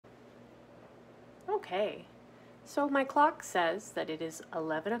Okay, so my clock says that it is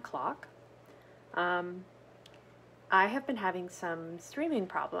 11 o'clock. I have been having some streaming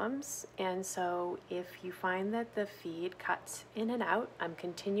problems, and so if you find that the feed cuts in and out, I'm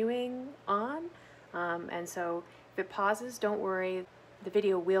continuing on. And so if it pauses, don't worry, the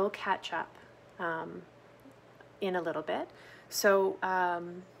video will catch up in a little bit. So,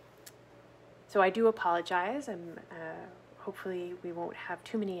 so I do apologize. Hopefully we won't have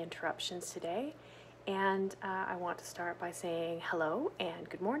too many interruptions today. And I want to start by saying hello and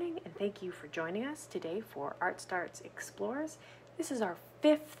good morning, and thank you for joining us today for ArtStarts Explores. This is our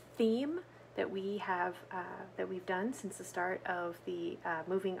 5th theme that we have that we've done since the start of the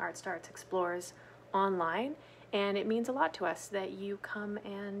moving ArtStarts Explores online, and it means a lot to us that you come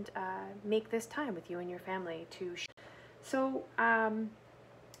and make this time with you and your family to. So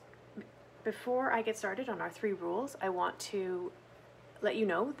before I get started on our 3 rules, I want to let you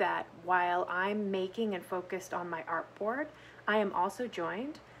know that while I'm making and focused on my artboard, I am also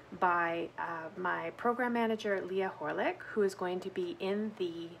joined by my program manager, Leah Horlick, who is going to be in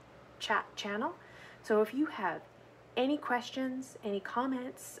the chat channel. So if you have any questions, any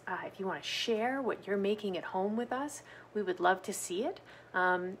comments, if you want to share what you're making at home with us, we would love to see it.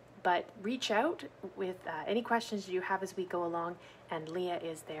 But reach out with any questions you have as we go along, and Leah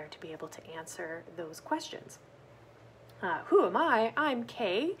is there to be able to answer those questions. Who am I? I'm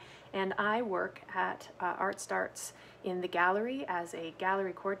Kay, and I work at ArtStarts in the gallery as a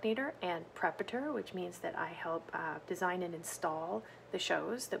gallery coordinator and preparator, which means that I help design and install the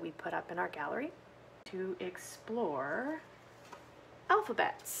shows that we put up in our gallery to explore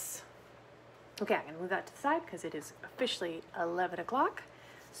alphabets. Okay, I'm going to move that to the side because it is officially 11 o'clock.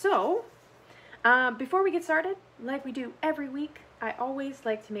 So, before we get started, like we do every week, I always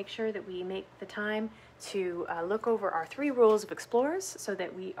like to make sure that we make the time to look over our 3 rules of Explorers so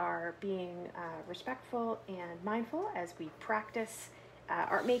that we are being respectful and mindful as we practice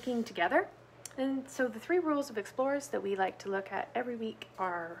art making together. And so the 3 rules of Explorers that we like to look at every week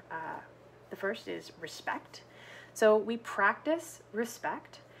are, the first is respect. So we practice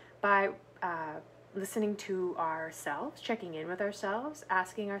respect by listening to ourselves, checking in with ourselves,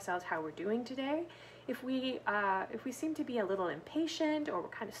 asking ourselves how we're doing today. If we seem to be a little impatient, or we're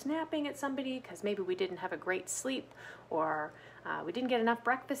kind of snapping at somebody because maybe we didn't have a great sleep, or we didn't get enough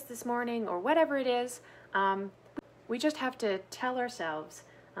breakfast this morning, or whatever it is, we just have to tell ourselves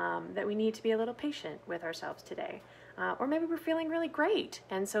that we need to be a little patient with ourselves today. Or maybe we're feeling really great,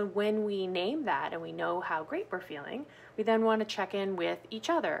 and so when we name that and we know how great we're feeling, we then want to check in with each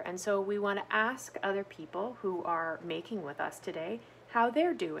other. And so we want to ask other people who are making with us today how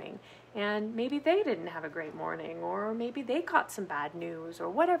they're doing. And maybe they didn't have a great morning, or maybe they caught some bad news, or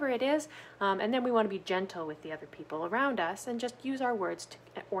whatever it is. And then we want to be gentle with the other people around us and just use our words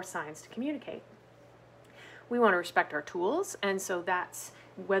or signs to communicate. We want to respect our tools, and so that's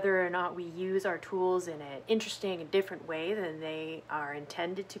whether or not we use our tools in an interesting and different way than they are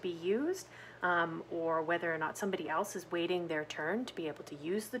intended to be used, or whether or not somebody else is waiting their turn to be able to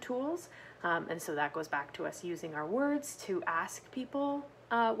use the tools. And so that goes back to us using our words to ask people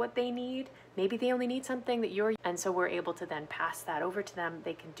what they need. Maybe they only need something that you're, and so we're able to then pass that over to them.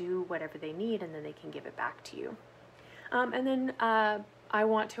 They can do whatever they need, and then they can give it back to you. And then I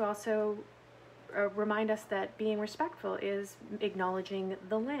want to also remind us that being respectful is acknowledging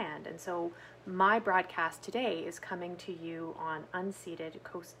the land. And so my broadcast today is coming to you on unceded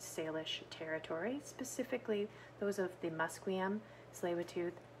Coast Salish territory, specifically those of the Musqueam,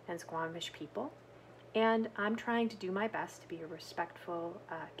 Tsleil-Waututh, and Squamish people. And I'm trying to do my best to be a respectful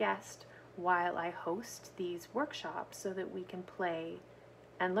guest while I host these workshops so that we can play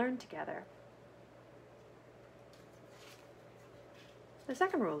and learn together. The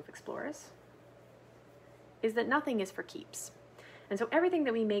second rule of Explorers is that nothing is for keeps. And so everything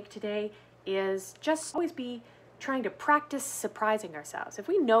that we make today is just always be trying to practice surprising ourselves. If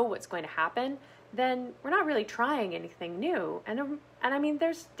we know what's going to happen, then we're not really trying anything new. And I mean,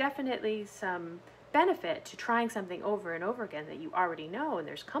 there's definitely some benefit to trying something over and over again that you already know, and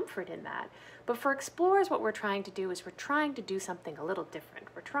there's comfort in that. But for Explorers, what we're trying to do is we're trying to do something a little different.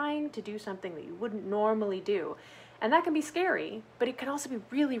 We're trying to do something that you wouldn't normally do. And that can be scary, but it can also be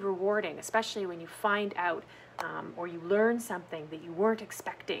really rewarding, especially when you find out or you learn something that you weren't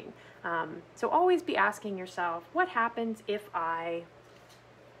expecting. So always be asking yourself, what happens if I...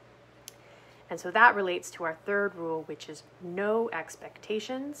 And so that relates to our third rule, which is no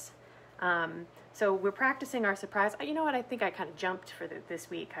expectations. So we're practicing our surprise. You know what, I think I kind of jumped for this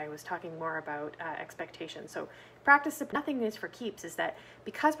week. I was talking more about expectation. So practice, nothing is for keeps, is that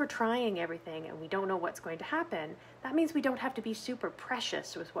because we're trying everything and we don't know what's going to happen, that means we don't have to be super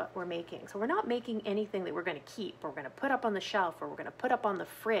precious with what we're making. So we're not making anything that we're going to keep, or we're going to put up on the shelf, or we're going to put up on the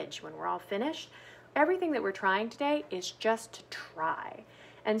fridge when we're all finished. Everything that we're trying today is just to try.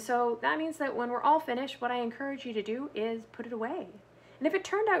 And so that means that when we're all finished, what I encourage you to do is put it away. And if it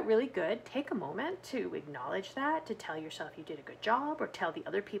turned out really good, take a moment to acknowledge that, to tell yourself you did a good job, or tell the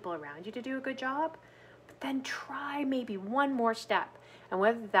other people around you to do a good job. But then try maybe one more step. And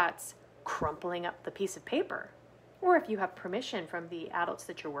whether that's crumpling up the piece of paper, or if you have permission from the adults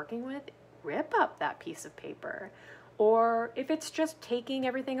that you're working with, rip up that piece of paper. Or if it's just taking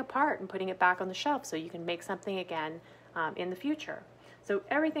everything apart and putting it back on the shelf so you can make something again in the future. So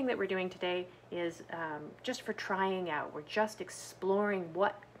everything that we're doing today is just for trying out. We're just exploring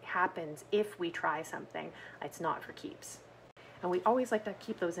what happens if we try something. It's not for keeps. And we always like to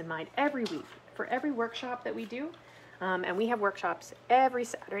keep those in mind every week for every workshop that we do. And we have workshops every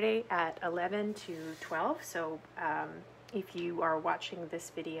Saturday at 11 to 12. So if you are watching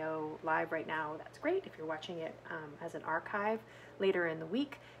this video live right now, that's great. If you're watching it as an archive later in the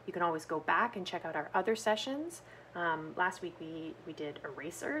week, you can always go back and check out our other sessions. Last week we did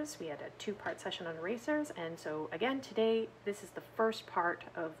erasers. We had a 2-part session on erasers, and so again today this is the first part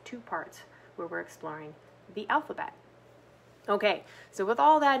of 2 parts where we're exploring the alphabet. Okay, so with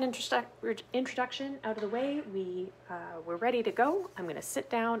all that introduction out of the way, we're ready to go. I'm going to sit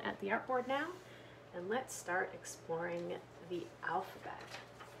down at the artboard now, and let's start exploring the alphabet.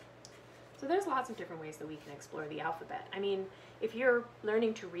 So there's lots of different ways that we can explore the alphabet. I mean, if you're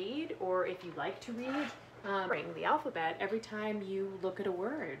learning to read, or if you like to read, the alphabet, every time you look at a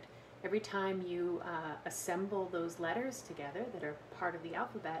word, every time you assemble those letters together that are part of the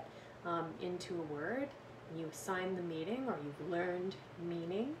alphabet into a word, and you assign the meaning, or you've learned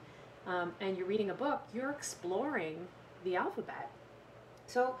meaning, and you're reading a book, you're exploring the alphabet.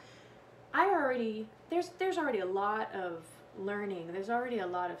 So there's already a lot of learning, there's already a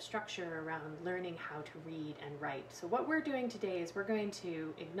lot of structure around learning how to read and write. So what we're doing today is we're going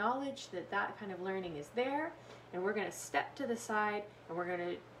to acknowledge that that kind of learning is there, and we're going to step to the side, and we're going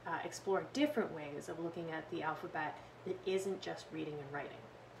to explore different ways of looking at the alphabet that isn't just reading and writing.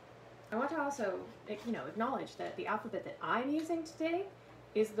 I want to also, acknowledge that the alphabet that I'm using today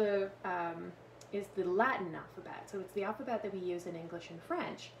is the Latin alphabet. So it's the alphabet that we use in English and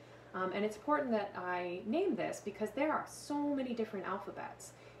French. And it's important that I name this because there are so many different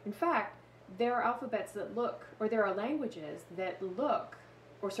alphabets. In fact, there are alphabets that there are languages that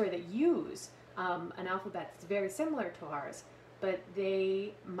use an alphabet that's very similar to ours, but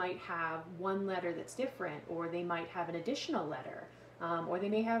they might have one letter that's different, or they might have an additional letter, or they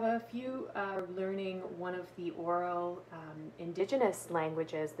may have a few learning one of the oral indigenous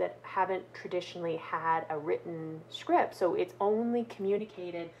languages that haven't traditionally had a written script. So it's only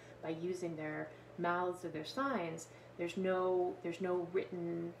communicated by using their mouths or their signs. There's no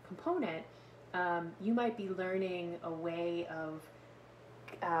written component. You might be learning a way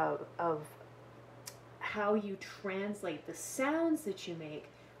of how you translate the sounds that you make,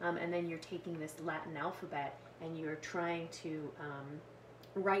 and then you're taking this Latin alphabet and you're trying to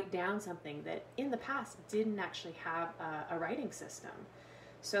write down something that in the past didn't actually have a writing system.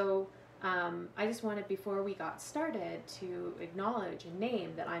 So I just wanted, before we got started, to acknowledge and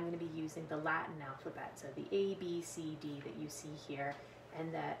name that I'm going to be using the Latin alphabet, so the A, B, C, D that you see here,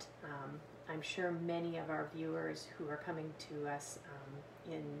 and that I'm sure many of our viewers who are coming to us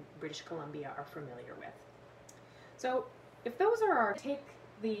in British Columbia are familiar with. So if those are take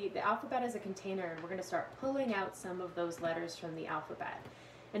the alphabet as a container, and we're going to start pulling out some of those letters from the alphabet.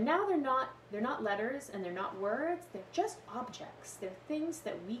 And now they're not letters and they're not words, they're just objects. They're things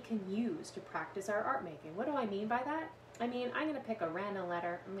that we can use to practice our art making. What do I mean by that? I mean, I'm going to pick a random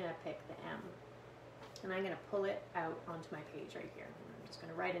letter. I'm going to pick the M. And I'm going to pull it out onto my page right here. I'm just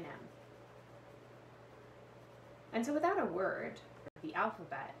going to write an M. And so without a word, the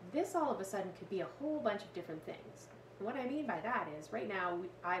alphabet, this all of a sudden could be a whole bunch of different things. And what I mean by that is, right now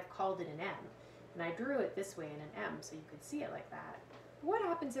I've called it an M. And I drew it this way in an M so you could see it like that. What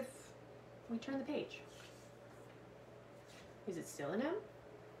happens if we turn the page? Is it still an M?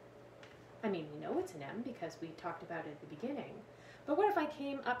 I mean, we know it's an M because we talked about it at the beginning. But what if I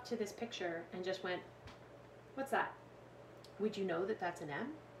came up to this picture and just went, what's that? Would you know that that's an M?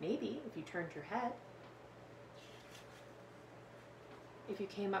 Maybe, if you turned your head. If you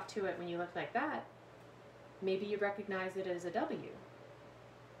came up to it when you looked like that, maybe you recognize it as a W.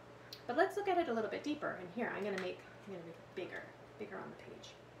 But let's look at it a little bit deeper. And here, I'm going to make it bigger on the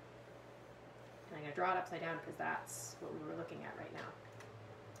page. And I'm going to draw it upside down because that's what we were looking at right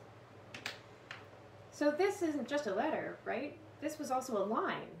now. So this isn't just a letter, right? This was also a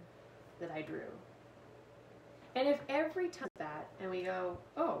line that I drew. And if every time that, and we go,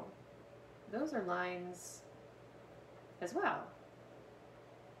 oh, those are lines as well.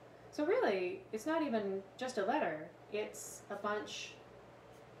 So really, it's not even just a letter, it's a bunch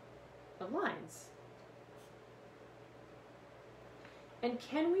of lines. And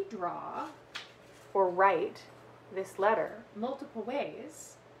can we draw or write this letter multiple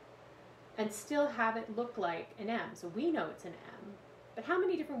ways and still have it look like an M? So we know it's an M, but how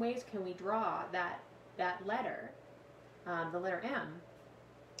many different ways can we draw that letter, the letter M,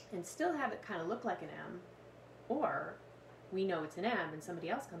 and still have it kind of look like an M? Or we know it's an M and somebody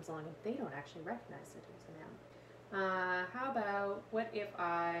else comes along and they don't actually recognize it as an M. How about, what if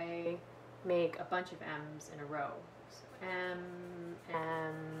I make a bunch of M's in a row? So M,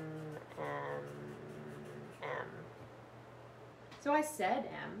 M, M, M. So I said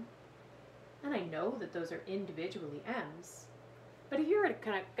M, and I know that those are individually M's. But if you're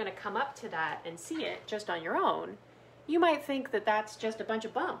going to come up to that and see it just on your own, you might think that that's just a bunch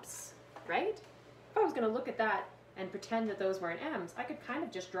of bumps, right? If I was going to look at that and pretend that those weren't M's, I could kind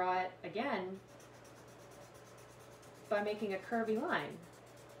of just draw it again by making a curvy line.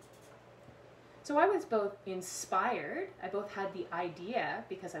 So I was both inspired, I both had the idea,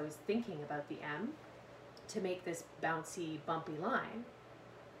 because I was thinking about the M, to make this bouncy, bumpy line.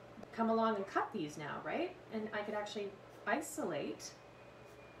 Come along and cut these now, right? And I could actually isolate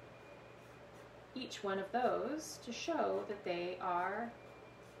each one of those to show that they are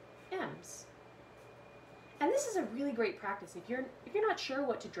M's. And this is a really great practice. If you're not sure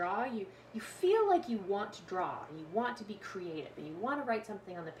what to draw, you feel like you want to draw, and you want to be creative, and you want to write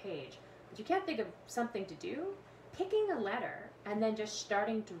something on the page, but you can't think of something to do, picking a letter and then just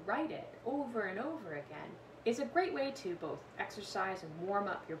starting to write it over and over again is a great way to both exercise and warm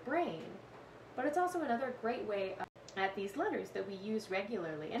up your brain, but it's also another great way at these letters that we use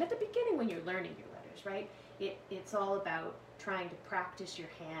regularly. And at the beginning when you're learning your letters, right, it's all about trying to practice your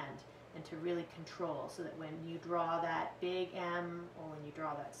hand and to really control, so that when you draw that big M or when you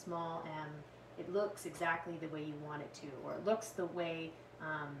draw that small M, it looks exactly the way you want it to, or it looks the way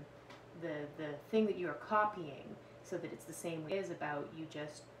the thing that you are copying, so that it's the same way. It is about you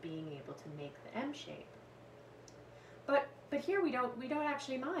just being able to make the M shape. But here we don't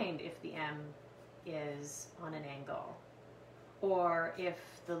actually mind if the M is on an angle, or if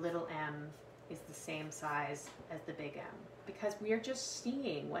the little m is the same size as the big M, because we are just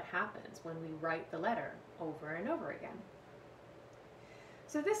seeing what happens when we write the letter over and over again.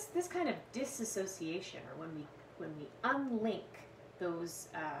 So this kind of disassociation, or when we unlink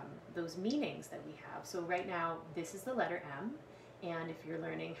those meanings that we have. So right now, this is the letter M, and if you're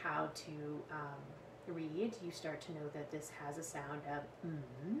learning how to read, you start to know that this has a sound of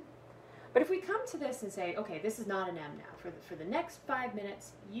mm. But if we come to this and say, okay, this is not an M now. For the next 5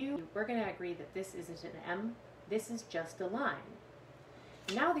 minutes, we're going to agree that this isn't an M. This is just a line.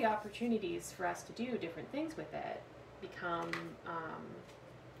 Now the opportunities for us to do different things with it become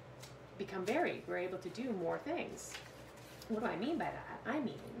varied. We're able to do more things. What do I mean by that? I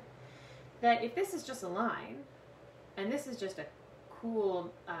mean that if this is just a line, and this is just a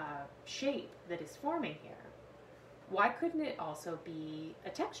cool shape that is forming here, why couldn't it also be a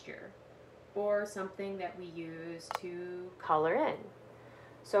texture or something that we use to color in?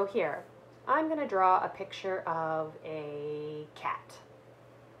 So here, I'm going to draw a picture of a cat.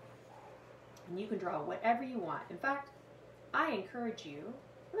 And you can draw whatever you want. In fact, I encourage you,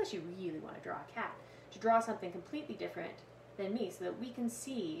 unless you really want to draw a cat, to draw something completely different than me, so that we can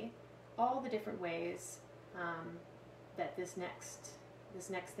see all the different ways that this next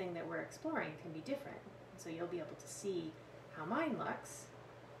thing that we're exploring can be different. So you'll be able to see how mine looks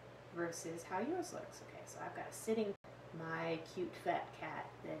versus how yours looks. Okay, so I've got my cute fat cat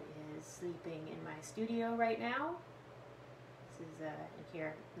that is sleeping in my studio right now. This is in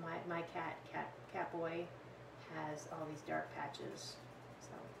here, my cat boy has all these dark patches. So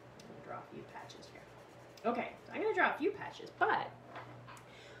I'm going to draw a few patches here. Okay, so I'm going to draw a few patches, but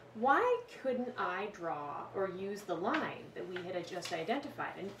why couldn't I draw or use the line that we had just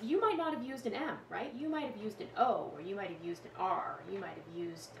identified? And you might not have used an M, right? You might have used an O, or you might have used an R, or you might have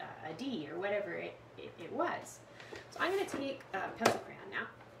used a D, or whatever it was. So I'm going to take a pencil crayon now,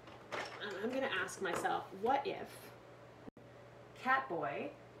 and I'm going to ask myself, what if cat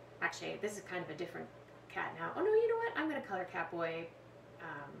boy, actually this is kind of a different cat now. Oh no, you know what? I'm going to color cat boy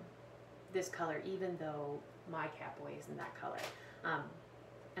this color, even though my cat boy isn't that color.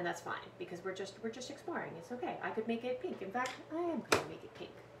 And that's fine, because we're just exploring. It's okay. I could make it pink. In fact, I am going to make it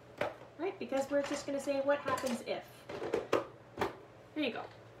pink, right? Because because we're just going to say what happens if. There you go.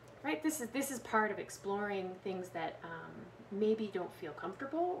 Right? This is part of exploring things that maybe don't feel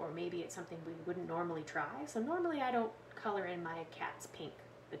comfortable, or maybe it's something we wouldn't normally try. So normally I don't color in my cat's pink,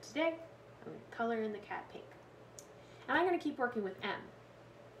 but today I'm going to color in the cat pink. And I'm going to keep working with M.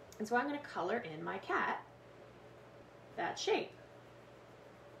 And so I'm going to color in my cat that shape.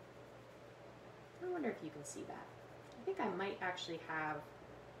 I wonder if you can see that. I think I might actually have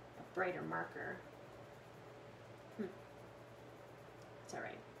a brighter marker. It's all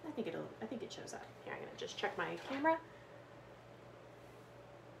right. I think it shows up. Here, I'm going to just check my camera.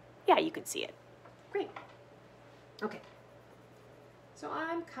 Yeah, you can see it. Great. Okay. So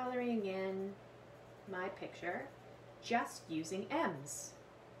I'm coloring in my picture just using M's.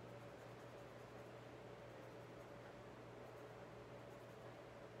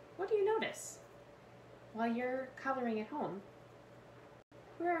 What do you notice while you're coloring at home,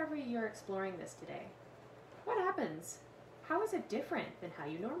 wherever you're exploring this today? What happens? How is it different than how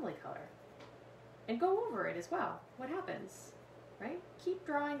you normally color? And go over it as well. What happens? Right? Keep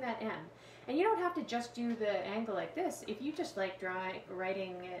drawing that M. And you don't have to just do the angle like this. If you just like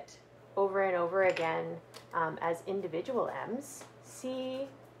writing it over and over again as individual M's, see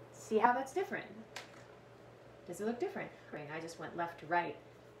how that's different. Does it look different? I just went left to right.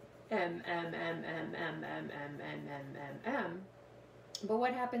 M, M, M, M, M, M, M, M, M, M, M. But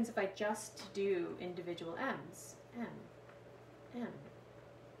what happens if I just do individual M's? M, M,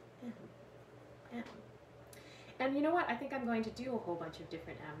 M, M. And you know what? I think I'm going to do a whole bunch of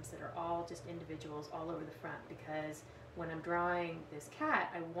different M's that are all just individuals all over the front, because when I'm drawing this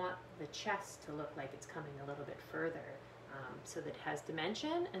cat, I want the chest to look like it's coming a little bit further, so that it has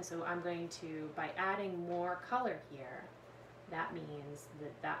dimension. And so I'm going to, by adding more color here, that means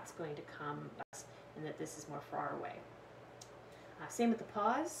that that's going to come and that this is more far away. Same with the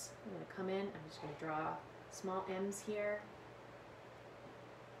paws. I'm going to come in, I'm just going to draw small M's here.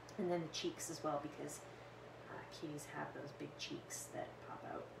 And then the cheeks as well, because kitties have those big cheeks that pop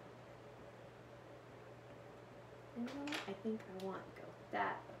out. And you know what? I think I want to go with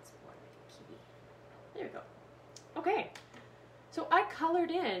that. That's more like a kitty. There we go. Okay, so I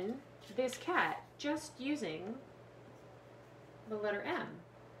colored in this cat just using the letter M.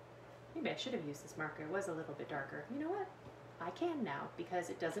 Maybe I should have used this marker. It was a little bit darker. You know what? I can now, because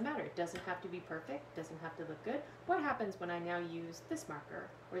it doesn't matter. It doesn't have to be perfect. It doesn't have to look good. What happens when I now use this marker,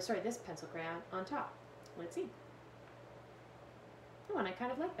 or sorry, this pencil crayon on top? Let's see. Oh, and I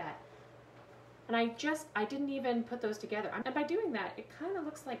kind of like that. And I didn't even put those together. And by doing that, it kind of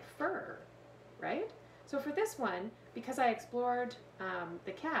looks like fur, right? So for this one, because I explored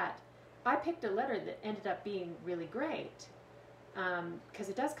the cat, I picked a letter that ended up being really great, because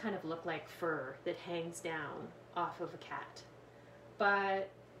it does kind of look like fur that hangs down off of a cat. But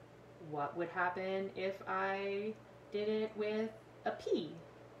what would happen if I did it with a P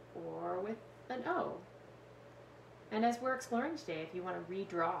or with an O? And as we're exploring today, if you want to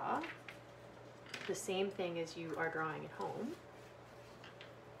redraw the same thing as you are drawing at home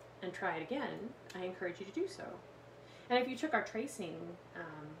and try it again, I encourage you to do so. And if you took our tracing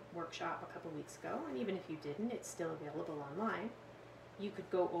workshop a couple weeks ago, and even if you didn't, it's still available online, you could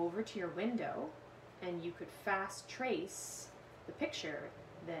go over to your window and you could fast trace the picture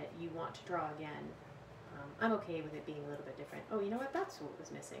that you want to draw again. I'm okay with it being a little bit different. Oh, you know what? That's what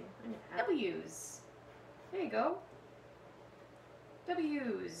was missing. I'm gonna have W's. There you go.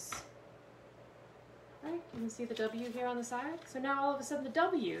 W's. Right? You can see the W here on the side. So now all of a sudden the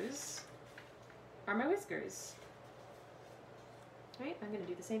W's are my whiskers. Right? I'm going to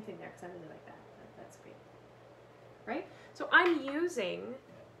do the same thing there because I really like that. That's great. Right? So I'm using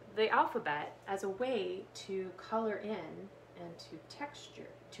the alphabet as a way to color in and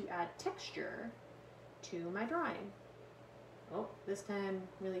to add texture to my drawing. Oh, this time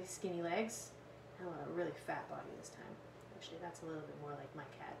really skinny legs. I want a really fat body this time. Actually, that's a little bit more like my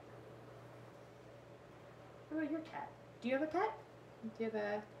cat. What about your cat? Do you have a pet? Do you have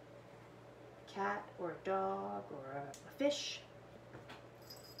a cat or a dog or a fish?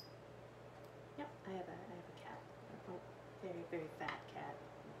 Yep, I have a cat. Oh, very, very fat cat.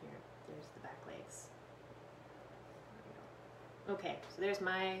 Here, there's the back legs. There we go. Okay, so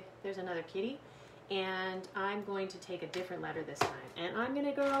there's another kitty. And I'm going to take a different letter this time. And I'm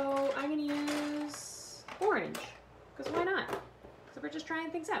gonna use orange, because why not? So we're just trying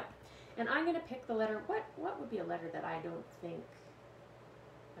things out. And I'm gonna pick the letter, what would be a letter that I don't think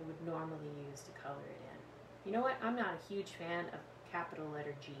I would normally use to color it in? You know what, I'm not a huge fan of capital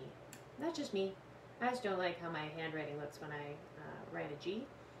letter G. That's just me. I just don't like how my handwriting looks when I write a G.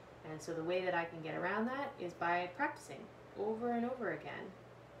 And so the way that I can get around that is by practicing over and over again.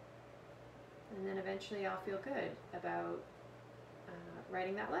 and then eventually I'll feel good about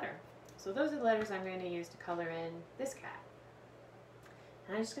writing that letter. So those are the letters I'm going to use to color in this cat.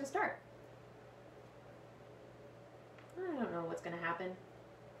 And I'm just going to start. I don't know what's going to happen.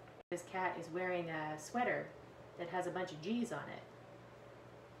 This cat is wearing a sweater that has a bunch of G's on it.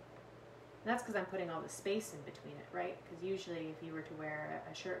 And that's because I'm putting all the space in between it, right? Because usually if you were to wear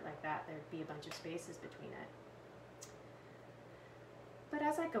a shirt like that, there'd be a bunch of spaces between it. But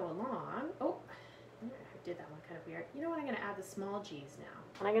as I go along, oh, I did that one kind of weird. You know what, I'm going to add the small G's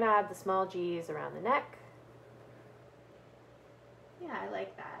now. And I'm going to add the small G's around the neck. Yeah, I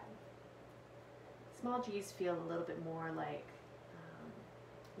like that. Small G's feel a little bit more like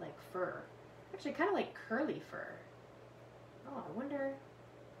fur. Actually, kind of like curly fur. Oh, I wonder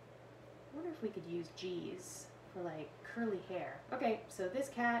if we could use G's for like curly hair. Okay, so this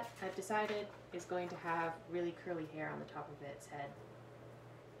cat, I've decided, is going to have really curly hair on the top of its head.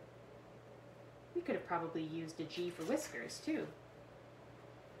 We could have probably used a G for whiskers too.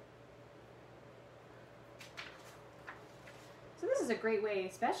 So this is a great way,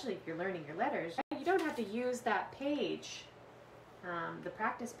 especially if you're learning your letters. You don't have to use that page, the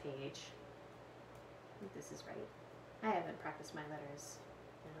practice page. I think this is right. I haven't practiced my letters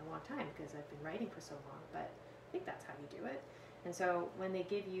in a long time because I've been writing for so long, but I think that's how you do it. And so when they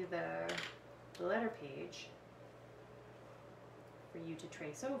give you the letter page for you to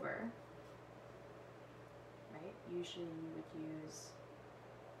trace over, right, usually you would use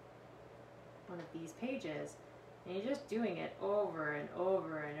one of these pages, and you're just doing it over and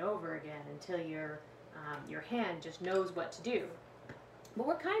over and over again until your hand just knows what to do. But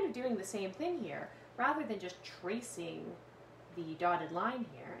we're kind of doing the same thing here, rather than just tracing the dotted line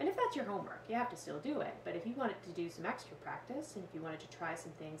here. And if that's your homework, you have to still do it. But if you wanted to do some extra practice, and if you wanted to try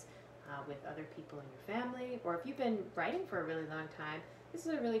some things with other people in your family, or if you've been writing for a really long time, this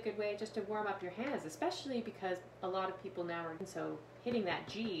is a really good way just to warm up your hands, especially because a lot of people now are so hitting that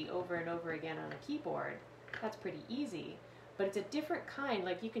G over and over again on a keyboard. That's pretty easy, but it's a different kind.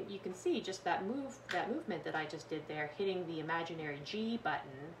 Like you can see just that movement that I just did there, hitting the imaginary G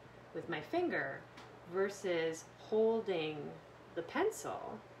button with my finger versus holding the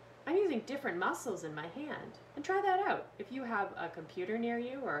pencil. I'm using different muscles in my hand. And try that out. If you have a computer near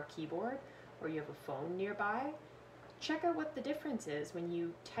you or a keyboard, or you have a phone nearby, check out what the difference is when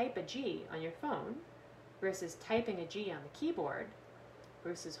you type a G on your phone versus typing a G on the keyboard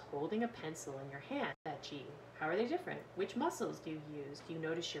versus holding a pencil in your hand. That G, how are they different? Which muscles do you use? Do you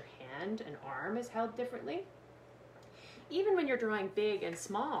notice your hand and arm is held differently? Even when you're drawing big and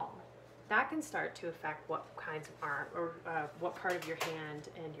small, that can start to affect what kinds of arm, or what part of your hand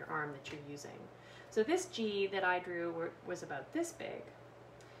and your arm that you're using. So this G that I drew was about this big.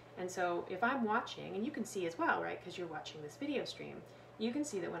 And so if I'm watching, and you can see as well, right, because you're watching this video stream, you can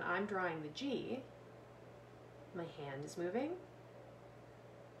see that when I'm drawing the G, my hand is moving.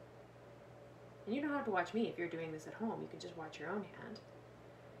 And you don't have to watch me if you're doing this at home. You can just watch your own hand.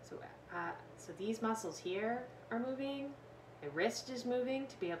 So these muscles here are moving. My wrist is moving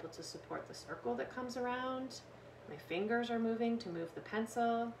to be able to support the circle that comes around. My fingers are moving to move the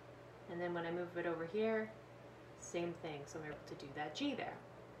pencil. And then when I move it over here, same thing. So I'm able to do that G there.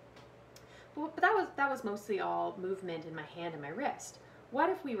 But that was mostly all movement in my hand and my wrist. What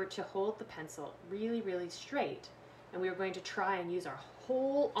if we were to hold the pencil really, really straight, and we were going to try and use our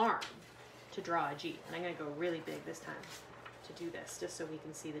whole arm to draw a G? And I'm going to go really big this time to do this, just so we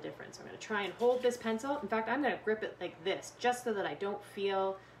can see the difference. I'm going to try and hold this pencil. In fact, I'm going to grip it like this, just so that I don't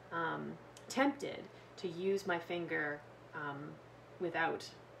feel tempted to use my finger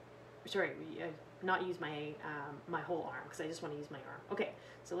not use my my whole arm, because I just want to use my arm. Okay,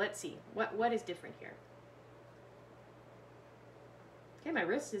 so let's see what is different here. Okay, my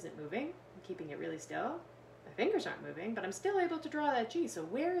wrist isn't moving. I'm keeping it really still. My fingers aren't moving, but I'm still able to draw that G. So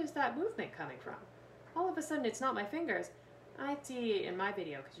where is that movement coming from? All of a sudden, it's not my fingers. I see it in my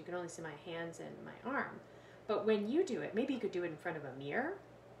video because you can only see my hands and my arm. But when you do it, maybe you could do it in front of a mirror,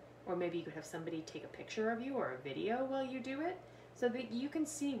 or maybe you could have somebody take a picture of you or a video while you do it, so that you can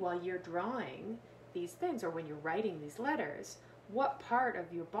see while you're drawing these things, or when you're writing these letters, what part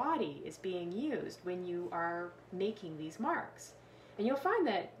of your body is being used when you are making these marks. And you'll find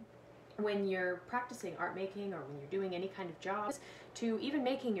that when you're practicing art making, or when you're doing any kind of job, to even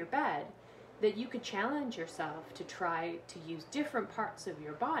making your bed, that you could challenge yourself to try to use different parts of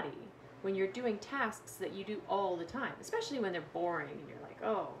your body when you're doing tasks that you do all the time, especially when they're boring and you're like,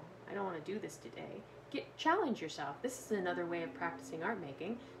 oh, I don't want to do this today. Challenge yourself. This is another way of practicing art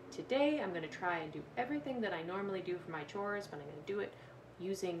making. Today I'm going to try and do everything that I normally do for my chores, but I'm going to do it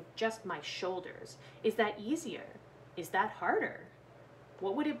using just my shoulders. Is that easier? Is that harder?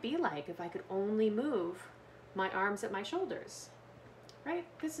 What would it be like if I could only move my arms at my shoulders? Right?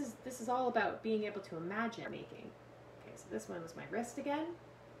 This is all about being able to imagine making. Okay, so this one was my wrist again.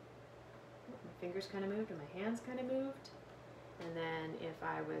 My fingers kind of moved and my hands kind of moved. And then if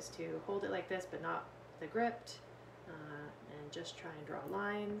I was to hold it like this but not the gripped, and just try and draw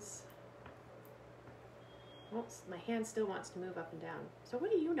lines. Oops, my hand still wants to move up and down. So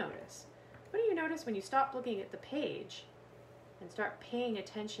what do you notice? What do you notice when you stop looking at the page and start paying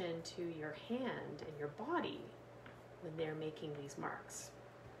attention to your hand and your body when they're making these marks?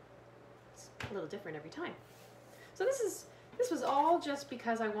 It's a little different every time. So this was all just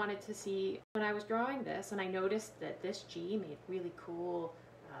because I wanted to see when I was drawing this, and I noticed that this G made really cool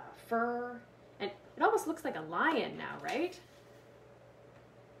fur, and it almost looks like a lion now, right?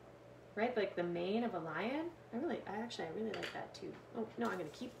 Right, like the mane of a lion. I really like that too. Oh no, I'm gonna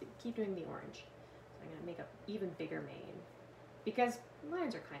keep doing the orange. So I'm gonna make an even bigger mane, because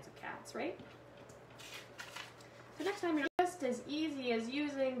lions are kinds of cats, right? So next time, it's just as easy as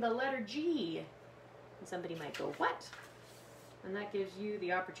using the letter G. And somebody might go, what? And that gives you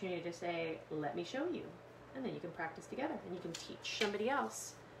the opportunity to say, let me show you. And then you can practice together, and you can teach somebody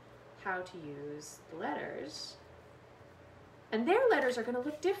else how to use the letters. And their letters are going to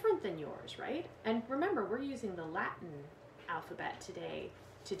look different than yours, right? And remember, we're using the Latin alphabet today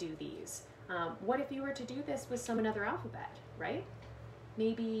to do these. What if you were to do this with some another alphabet, right?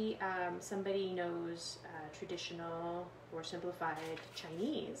 Maybe somebody knows traditional or simplified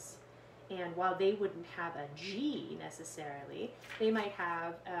Chinese, and while they wouldn't have a G necessarily, they might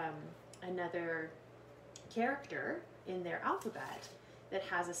have another character in their alphabet that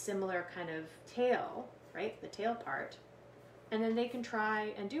has a similar kind of tail, right? The tail part. And then they can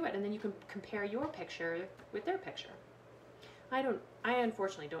try and do it, and then you can compare your picture with their picture. I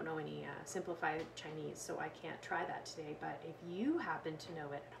unfortunately don't know any simplified Chinese, so I can't try that today, but if you happen to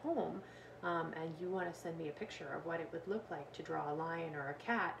know it at home, and you want to send me a picture of what it would look like to draw a lion or a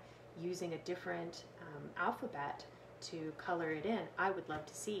cat using a different alphabet to color it in, I would love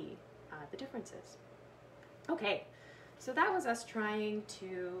to see the differences. Okay, so that was us trying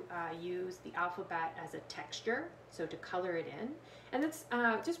to use the alphabet as a texture, so to color it in. And that's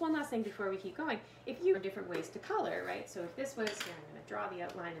just one last thing before we keep going. If you have different ways to color, right? So if this was, here I'm going to draw the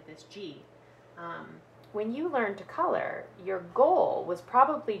outline of this G. When you learned to color, your goal was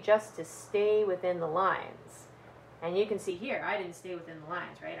probably just to stay within the lines. And you can see here, I didn't stay within the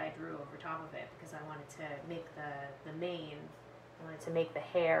lines, right? I drew over top of it because I wanted to make the mane, I wanted to make the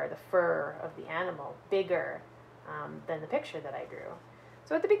hair, the fur of the animal bigger than the picture that I drew.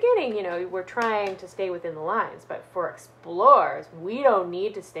 So at the beginning, you know, we're trying to stay within the lines, but for explorers, we don't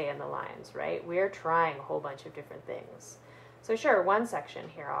need to stay in the lines, right? We're trying a whole bunch of different things. So sure, one section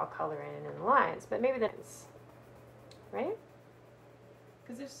here I'll color in the lines, but maybe that's, right?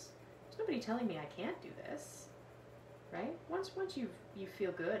 Because there's nobody telling me I can't do this, right? Once you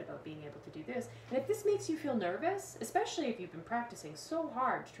feel good about being able to do this, and if this makes you feel nervous, especially if you've been practicing so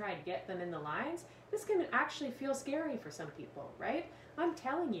hard to try to get them in the lines, this can actually feel scary for some people, right? I'm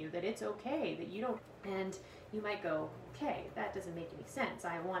telling you that it's okay, that you don't, and you might go, okay, that doesn't make any sense.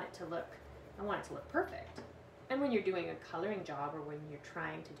 I want it to look perfect. And when you're doing a coloring job or when you're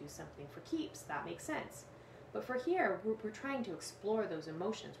trying to do something for keeps, that makes sense. But for here, we're trying to explore those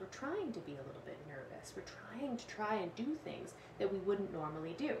emotions. We're trying to be a little bit nervous. We're trying and do things that we wouldn't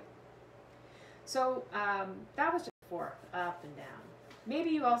normally do. So that was just for up and down.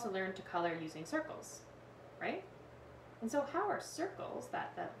 Maybe you also learned to color using circles, right? And so how are circles,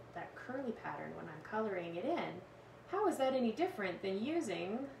 that curly pattern when I'm coloring it in, how is that any different than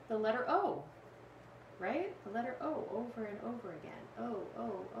using the letter O, right? The letter O over and over again. O, O,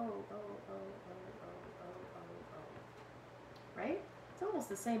 O, O, O, O, O, O, O, O. Right? It's almost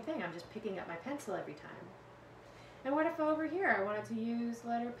the same thing. I'm just picking up my pencil every time. And what if over here I wanted to use the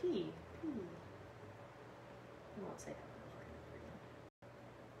letter P? P. I won't say that.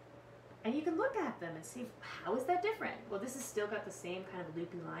 And you can look at them and see, how is that different? Well, this has still got the same kind of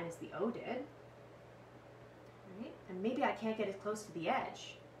loopy line as the O did. Right? And maybe I can't get as close to the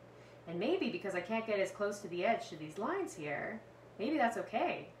edge. And maybe because I can't get as close to the edge to these lines here, maybe that's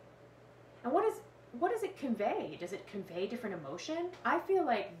okay. And what does it convey? Does it convey different emotion? I feel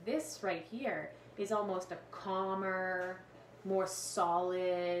like this right here is almost a calmer, more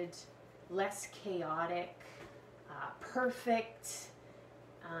solid, less chaotic, perfect,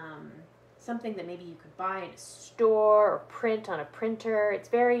 something that maybe you could buy in a store or print on a printer. It's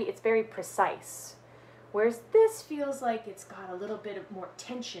very precise. Whereas this feels like it's got a little bit of more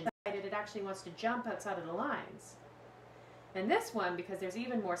tension. It actually wants to jump outside of the lines. And this one, because there's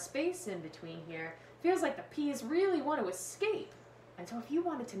even more space in between here, feels like the P's really want to escape And so if you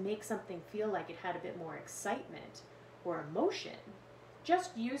wanted to make something feel like it had a bit more excitement or emotion,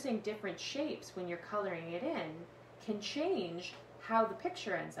 just using different shapes when you're coloring it in can change how the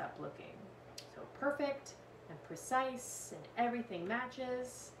picture ends up looking. So perfect and precise and everything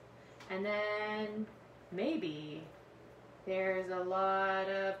matches. And then maybe there's a lot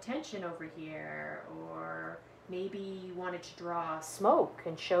of tension over here, or maybe you wanted to draw smoke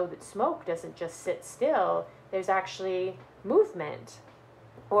and show that smoke doesn't just sit still, there's actually movement.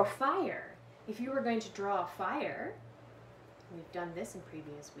 Or fire. If you were going to draw fire, we've done this in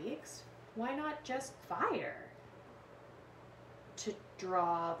previous weeks, why not just fire? To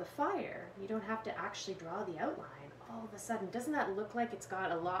draw the fire, you don't have to actually draw the outline. All of a sudden, doesn't that look like it's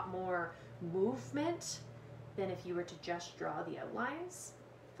got a lot more movement than if you were to just draw the outlines?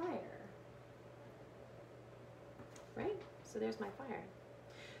 Fire. Right? So there's my fire.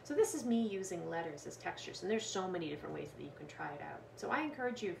 So this is me using letters as textures, and there's so many different ways that you can try it out. So I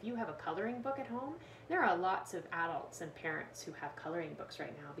encourage you, if you have a coloring book at home, there are lots of adults and parents who have coloring books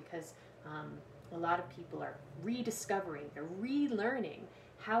right now, because a lot of people are rediscovering, they're relearning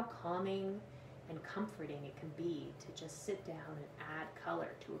how calming and comforting it can be to just sit down and add color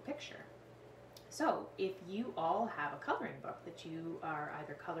to a picture. So if you all have a coloring book that you are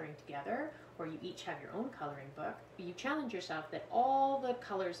either coloring together, or you each have your own coloring book, you challenge yourself that all the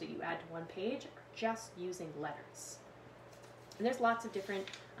colors that you add to one page are just using letters. And there's lots of different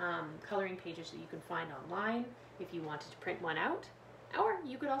coloring pages that you can find online if you wanted to print one out. Or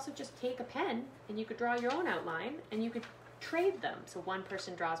you could also just take a pen and you could draw your own outline, and you could trade them. So one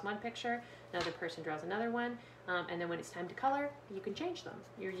person draws one picture, another person draws another one, and then when it's time to color, you can change them.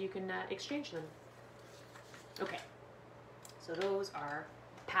 You can exchange them. Okay, so those are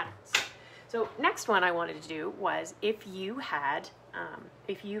patterns. So next one I wanted to do was, if you had,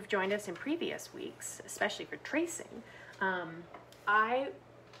 if you've joined us in previous weeks, especially for tracing, I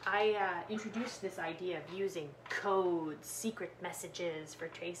introduced this idea of using codes, secret messages for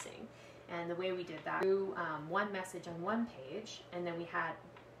tracing. And the way we did that, through one message on one page, and then we had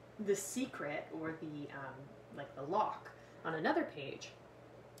the secret, or the like the lock, on another page.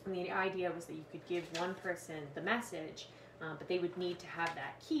 And the idea was that you could give one person the message, but they would need to have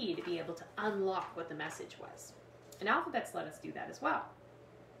that key to be able to unlock what the message was. And alphabets let us do that as well.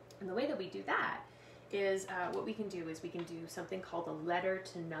 And the way that we do that is, what we can do is we can do something called a letter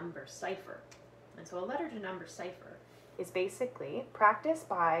to number cipher. And so a letter to number cipher is basically practice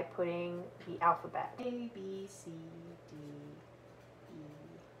by putting the alphabet A, B, C, D, E,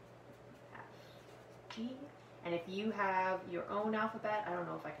 F, G. And if you have your own alphabet, I don't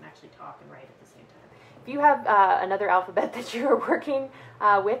know if I can actually talk and write at the same time. If you have another alphabet that you're working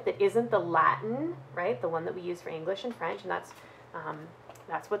with that isn't the Latin, right, the one that we use for English and French, and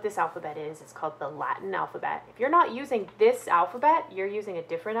that's what this alphabet is. It's called the Latin alphabet. If you're not using this alphabet, you're using a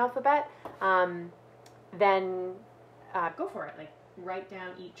different alphabet, then go for it. Like, write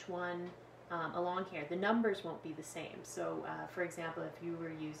down each one along here. The numbers won't be the same. So, for example, if you were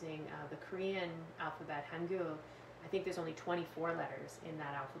using the Korean alphabet, Hangul, I think there's only 24 letters in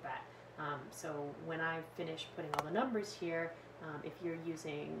that alphabet. So when I finish putting all the numbers here, if you're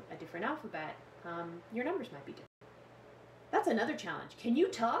using a different alphabet, your numbers might be different. That's another challenge. Can you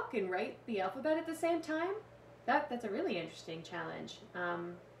talk and write the alphabet at the same time? That's a really interesting challenge.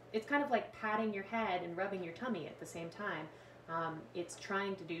 It's kind of like patting your head and rubbing your tummy at the same time. It's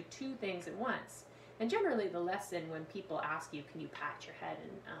trying to do two things at once. And generally the lesson, when people ask you, can you pat your head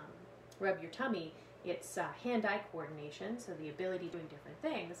and rub your tummy, it's hand-eye coordination, so the ability to do different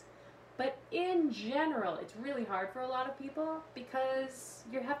things. But in general, it's really hard for a lot of people, because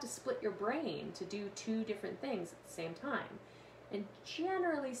you have to split your brain to do two different things at the same time. And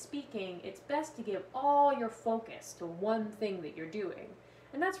generally speaking, it's best to give all your focus to one thing that you're doing.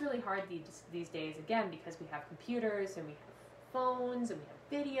 And that's really hard these days, again, because we have computers and we have phones and we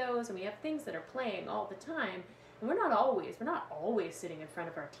have videos and we have things that are playing all the time. And we're not always sitting in front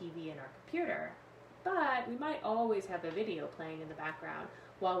of our TV and our computer, but we might always have a video playing in the background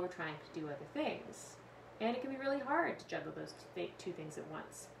while we're trying to do other things. And it can be really hard to juggle those two things at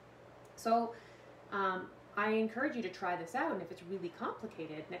once. So I encourage you to try this out, and if it's really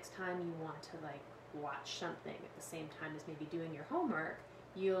complicated, next time you want to like watch something at the same time as maybe doing your homework,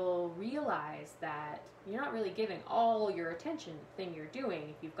 you'll realize that you're not really giving all your attention to the thing you're doing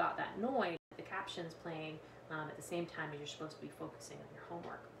if you've got that noise, the captions playing at the same time as you're supposed to be focusing on your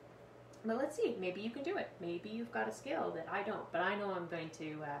homework. But let's see, maybe you can do it. Maybe you've got a skill that I don't, but I know I'm going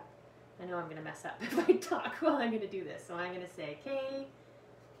to mess up if I talk while I'm going to do this. So I'm going to say K,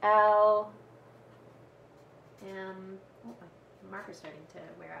 L, M, oh, my marker's starting to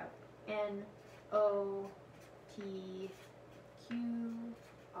wear out, N, O, P, Q,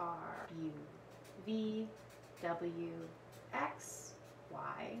 R, U, V, W, X,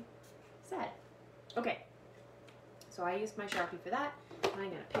 Y, Z. Okay, so I used my Sharpie for that. I'm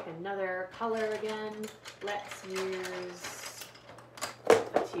going to pick another color again. Let's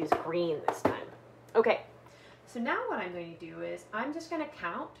use green this time. Okay, so now what I'm going to do is I'm just going to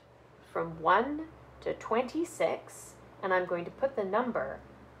count from 1 to 26, and I'm going to put the number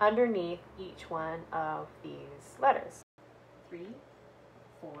underneath each one of these letters. 3,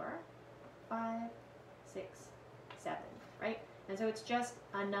 4, 5, 6, 7, right? And so it's just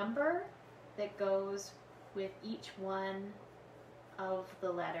a number that goes with each one of the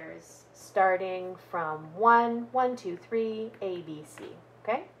letters, starting from 1, 1, 2, 3, A, B, C,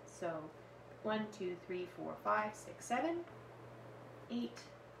 okay? So 1, 2, 3, 4, 5, 6, 7, 8,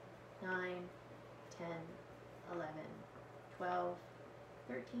 9, 10, 11, 12,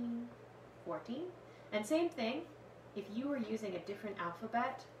 13, 14. And same thing, if you were using a different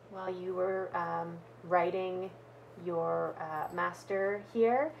alphabet while you were writing your master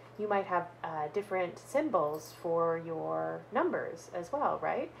here, you might have different symbols for your numbers as well,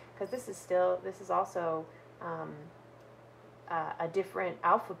 right? Because this is also a different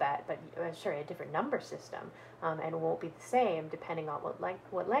alphabet, but sorry, a different number system, and it won't be the same depending on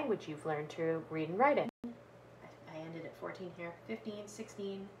what language you've learned to read and write in. I ended at 14 here. 15,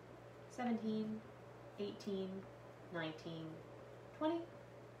 16, 17, 18, 19, 20,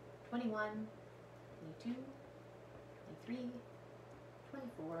 21, 22, 23,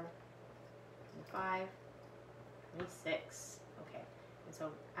 24, 25, 26. Okay, and so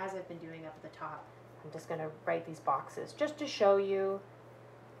as I've been doing up at the top, I'm just going to write these boxes just to show you,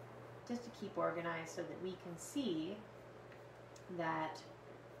 just to keep organized so that we can see that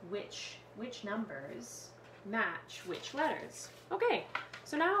which this match which letters. Okay,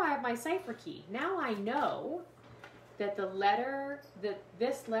 so now I have my cipher key. Now I know that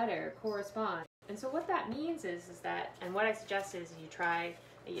this letter corresponds. And so what that means is that, and what I suggest is you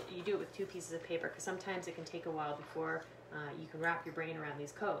do it with 2 pieces of paper, because sometimes it can take a while before you can wrap your brain around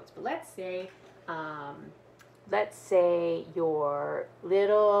these codes. But let's say your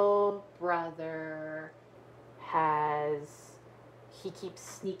little brother he keeps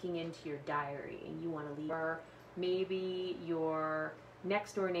sneaking into your diary and you want to leave. Or maybe your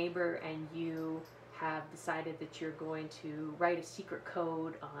next door neighbor and you have decided that you're going to write a secret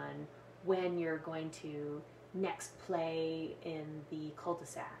code on when you're going to next play in the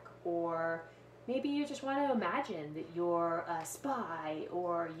cul-de-sac. Or maybe you just want to imagine that you're a spy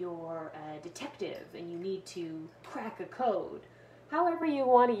or you're a detective and you need to crack a code. However you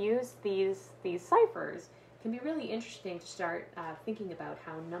want to use these ciphers can be really interesting to start thinking about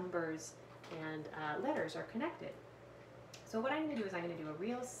how numbers and letters are connected. So what I'm going to do is I'm going to do a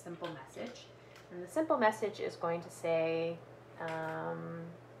real simple message. And the simple message is going to say,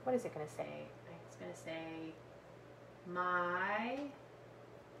 what is it going to say? It's going to say, my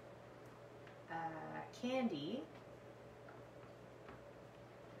candy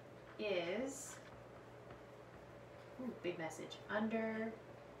is, big message, under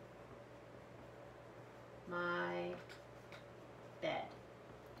my bed.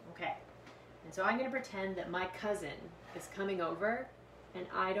 Okay, and so I'm going to pretend that my cousin is coming over and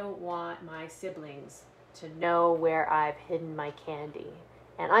I don't want my siblings to know where I've hidden my candy.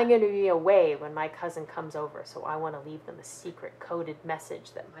 And I'm going to be away when my cousin comes over, so I want to leave them a secret coded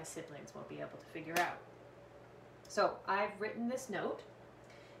message that my siblings won't be able to figure out. So I've written this note,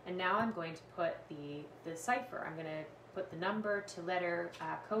 and now I'm going to put the cipher. I'm going to put the number to letter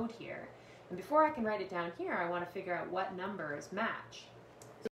code here. And before I can write it down here, I want to figure out what numbers match.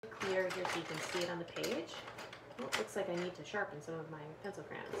 It's clear here so you can see it on the page. Oh, it looks like I need to sharpen some of my pencil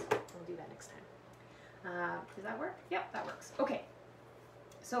crayons. I'll do that next time. Does that work? Yep, that works. Okay.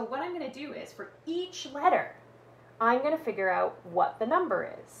 So what I'm going to do is for each letter, I'm going to figure out what the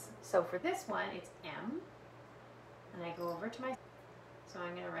number is. So for this one, it's M. And I go over to my, so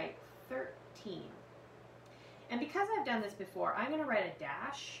I'm going to write 13. And because I've done this before, I'm going to write a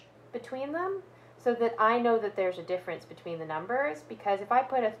dash between them so that I know that there's a difference between the numbers. Because if I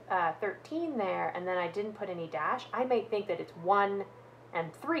put a 13 there and then I didn't put any dash, I might think that it's 1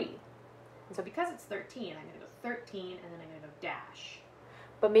 and 3. And so because it's 13, I'm going to go 13 and then I'm going to go dash.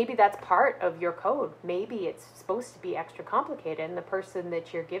 But maybe that's part of your code. Maybe it's supposed to be extra complicated, and the person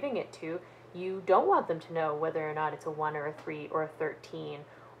that you're giving it to, you don't want them to know whether or not it's a 1 or a 3 or a 13.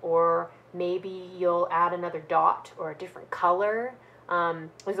 Or maybe you'll add another dot or a different color.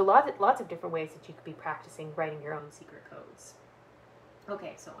 There's lots of different ways that you could be practicing writing your own secret codes.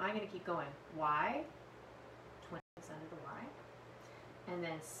 Okay, so I'm going to keep going. Y, 20 is under the Y. And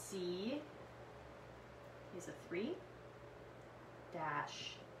then C is a 3.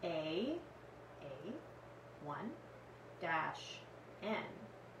 dash A 1 dash N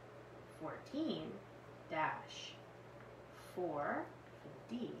 14 dash 4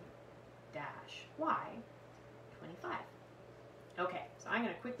 D dash Y 25. Okay, so I'm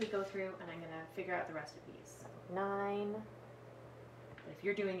going to quickly go through and I'm going to figure out the rest of these. 9. But if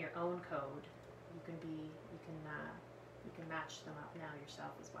you're doing your own code, you can match them up now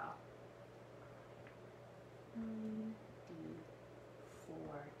yourself as well.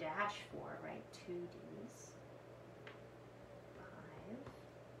 D4 dash 4, right? 2 Ds. 5.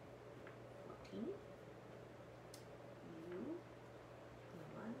 14. U. 1.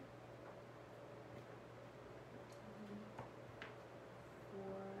 4.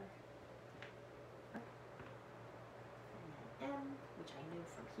 And then M, which I knew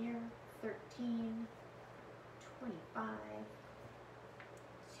from here. 13. 25.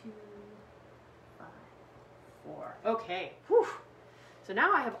 2. 5. 4. Okay. Whew. So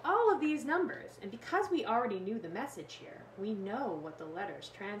now I have all of these numbers, and because we already knew the message here, we know what the letters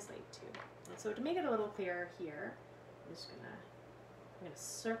translate to. And so to make it a little clearer here, I'm gonna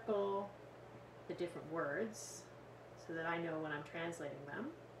circle the different words so that I know when I'm translating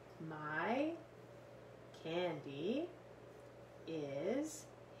them. My candy is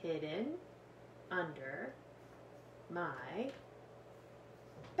hidden under my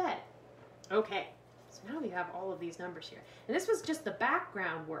bed. Okay. So now we have all of these numbers here. And this was just the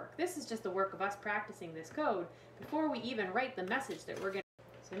background work. This is just the work of us practicing this code before we even write the message that we're going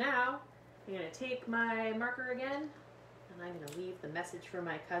to. So now I'm going to take my marker again and I'm going to leave the message for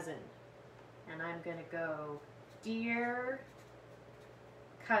my cousin. And I'm going to go, dear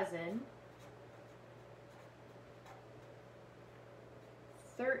cousin,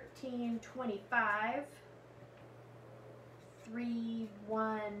 1325 3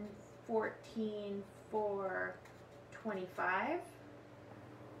 1 14 4 25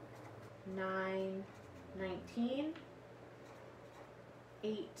 9 19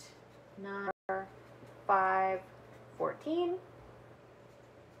 8 9 5 14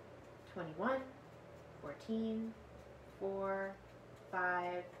 21 14 4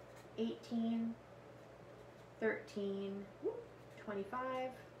 5 18 13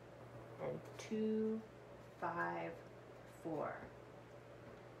 25 and 2 5 4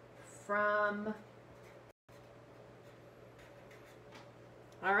 from.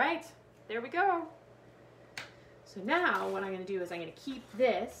 All right, there we go. So now what I'm going to do is I'm going to keep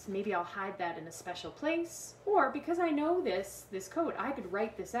this. Maybe I'll hide that in a special place, or because I know this code, I could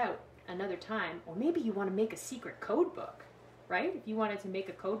write this out another time. Or maybe you want to make a secret code book, right? If you wanted to make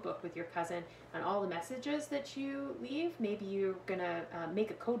a code book with your cousin on all the messages that you leave, maybe you're gonna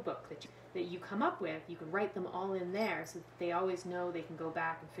make a code book that you come up with. You can write them all in there so that they always know they can go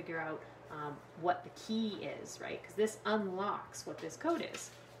back and figure out what the key is, right? Because this unlocks what this code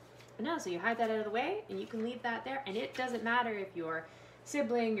is. And now, so you hide that out of the way and you can leave that there, and it doesn't matter if your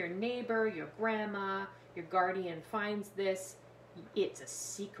sibling, your neighbor, your grandma, your guardian finds this, it's a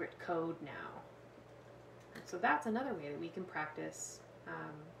secret code now. So that's another way that we can practice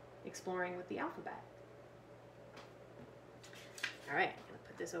exploring with the alphabet. All right, I'm going to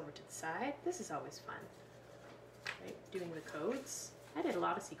put this over to the side. This is always fun, right? Doing the codes. I did a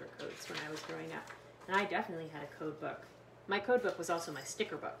lot of secret codes when I was growing up, and I definitely had a code book. My code book was also my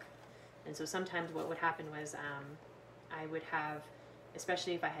sticker book, and so sometimes what would happen was I would have,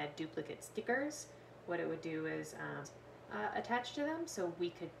 especially if I had duplicate stickers, what it would do is attached to them, so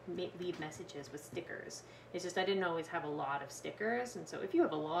we could leave messages with stickers. It's just I didn't always have a lot of stickers, and so if you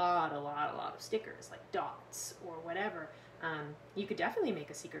have a lot of stickers, like dots or whatever, you could definitely make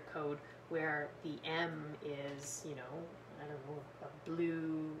a secret code where the M is, you know, I don't know,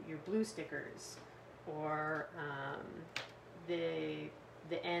 your blue stickers, or the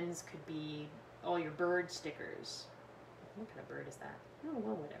N's could be all your bird stickers. What kind of bird is that? Oh,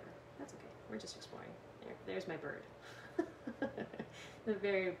 well, whatever. That's okay. We're just exploring. There's my bird. A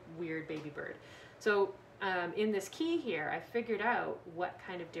very weird baby bird. So in this key here, I figured out what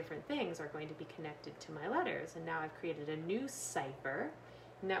kind of different things are going to be connected to my letters, and now I've created a new cipher,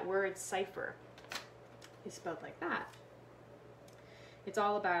 and that word cipher is spelled like that. It's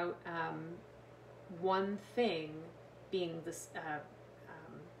all about one thing being this,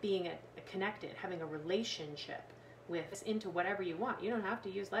 being connected, having a relationship with into whatever you want. You don't have to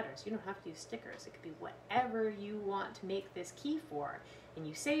use letters. You don't have to use stickers. It could be whatever you want to make this key for. And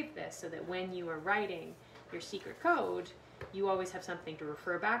you save this so that when you are writing your secret code, you always have something to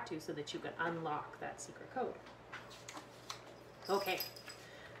refer back to so that you can unlock that secret code. Okay,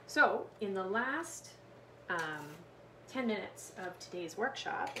 so in the last 10 minutes of today's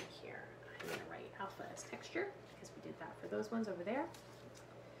workshop, here I'm going to write alpha as texture because we did that for those ones over there.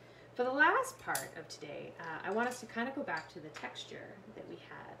 For the last part of today, I want us to kind of go back to the texture that we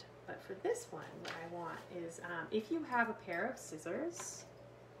had. But for this one, what I want is if you have a pair of scissors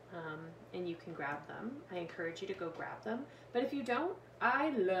and you can grab them, I encourage you to go grab them. But if you don't, I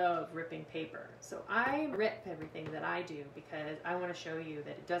love ripping paper. So I rip everything that I do because I want to show you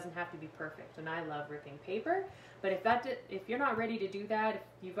that it doesn't have to be perfect, and I love ripping paper. But if you're not ready to do that, if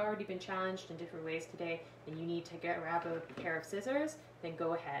you've already been challenged in different ways today and you need to grab a pair of scissors, then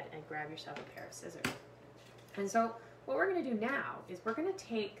go ahead and grab yourself a pair of scissors. And so what we're going to do now is we're going to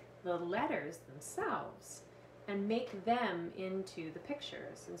take the letters themselves and make them into the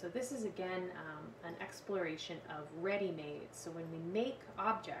pictures. And so this is again an exploration of ready-made. So when we make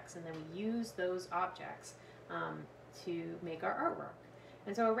objects and then we use those objects to make our artwork.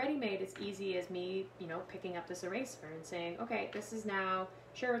 And so a ready-made is easy as me, picking up this eraser and saying, okay, this is now,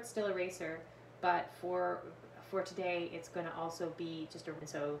 sure, it's still eraser, but for today it's going to also be just a,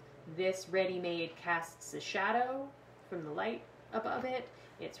 so this ready-made casts a shadow from the light above it.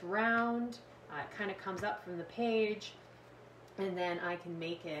 It's round, it kind of comes up from the page, and then I can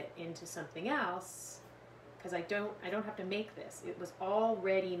make it into something else because I don't have to make this. It was all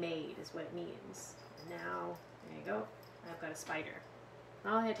ready-made is what it means. And now, there you go, I've got a spider.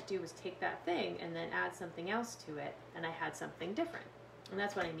 All I had to do was take that thing and then add something else to it, and I had something different. And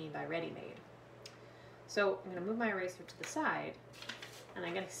that's what I mean by ready-made. So I'm going to move my eraser to the side, and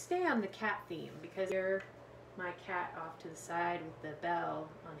I'm going to stay on the cat theme because here my cat off to the side with the bell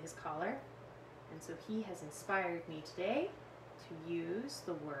on his collar. And so he has inspired me today to use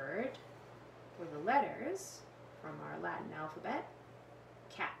the word or the letters from our Latin alphabet,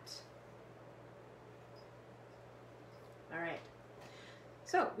 cat. All right.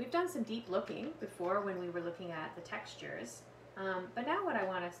 So we've done some deep looking before when we were looking at the textures. But now what I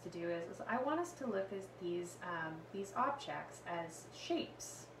want us to do is I want us to look at these objects as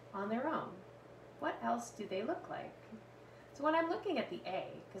shapes on their own. What else do they look like? So when I'm looking at the A,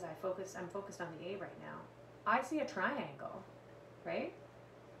 because I'm focused on the A right now, I see a triangle, right?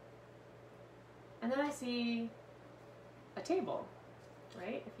 And then I see a table,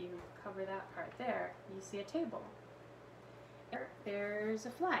 right? If you cover that part there, you see a table. There's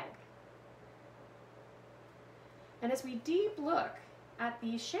a flag. And as we deep look at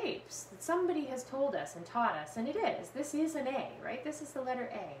these shapes that somebody has told us and taught us, and this is an A, right? This is the letter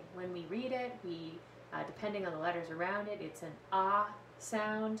A. When we read it, depending on the letters around it, it's an ah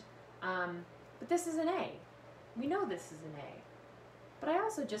sound. But this is an A. We know this is an A. But I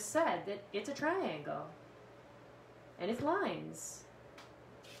also just said that it's a triangle. And it's lines.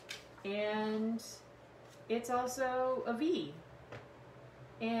 And it's also a V.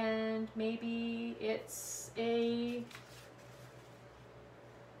 And maybe it's a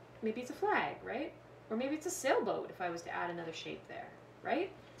flag, right? Or maybe it's a sailboat if I was to add another shape there,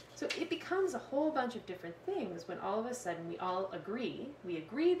 right? So it becomes a whole bunch of different things when all of a sudden we all agree. We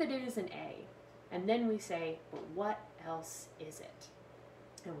agree that it is an A. And then we say, but what else is it?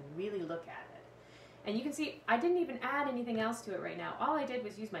 And we really look at it. And you can see I didn't even add anything else to it right now. All I did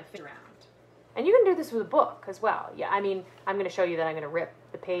was use my finger around. And you can do this with a book as well. Yeah, I mean, I'm going to show you that I'm going to rip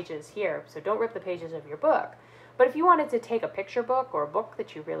the pages here, so don't rip the pages of your book. But if you wanted to take a picture book or a book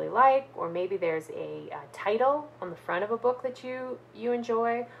that you really like, or maybe there's a title on the front of a book that you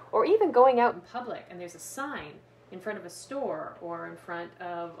enjoy, or even going out in public and there's a sign in front of a store or in front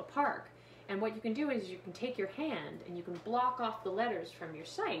of a park, and what you can do is you can take your hand and you can block off the letters from your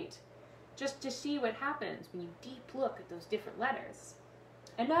sight just to see what happens when you deep look at those different letters.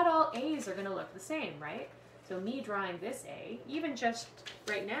 And not all A's are going to look the same, right? So me drawing this A, even just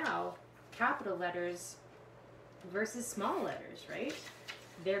right now, capital letters versus small letters, right?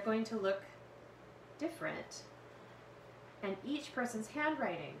 They're going to look different. And each person's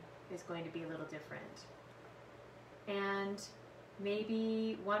handwriting is going to be a little different. And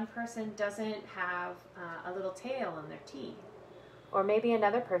maybe one person doesn't have a little tail on their T. Or maybe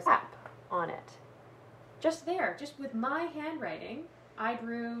another person tap on it. Just there, just with my handwriting, I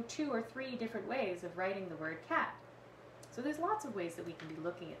drew 2 or 3 different ways of writing the word cat. So there's lots of ways that we can be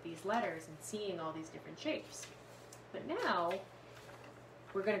looking at these letters and seeing all these different shapes. But now,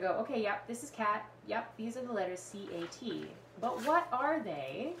 we're going to go, okay, yep, this is cat. Yep, these are the letters C-A-T. But what are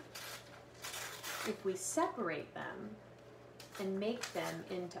they if we separate them and make them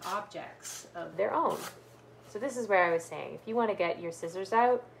into objects of their own? So this is where I was saying, if you want to get your scissors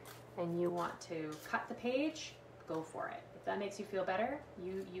out and you want to cut the page, go for it. If that makes you feel better,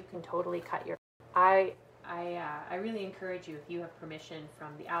 you can totally cut your... I really encourage you, if you have permission from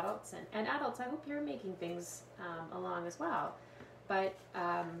the adults, and adults, I hope you're making things along as well. But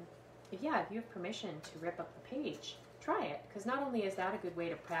if you have permission to rip up the page, try it, because not only is that a good way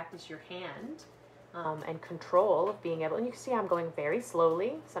to practice your hand and control of being able, and you can see I'm going very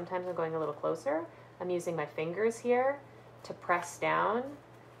slowly, sometimes I'm going a little closer, I'm using my fingers here to press down,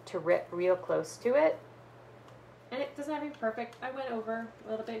 to rip real close to it. And it doesn't have to be perfect. I went over a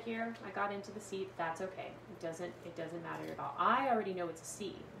little bit here. I got into the C. That's okay. It doesn't matter at all. I already know it's a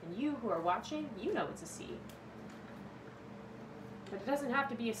C. And you who are watching, you know it's a C. But it doesn't have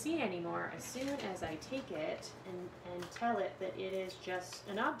to be a C anymore as soon as I take it and tell it that it is just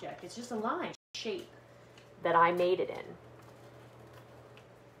an object. It's just a line, shape that I made it in.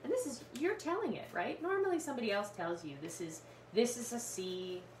 And this is, you're telling it, right? Normally somebody else tells you this is a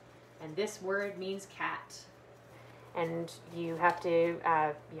C and this word means cat. And you have to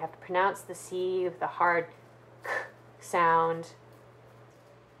pronounce the C with the hard k sound.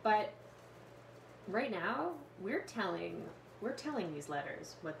 But right now we're telling these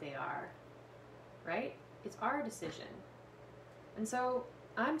letters what they are, right? It's our decision. And so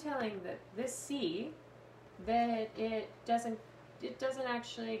I'm telling that this C, that it doesn't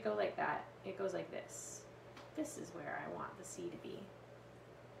actually go like that. It goes like this. This is where I want the C to be.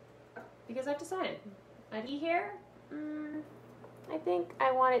 Because I've decided. An E here, I think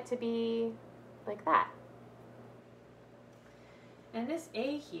I want it to be like that. And this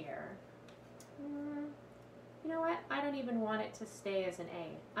A here, you know what? I don't even want it to stay as an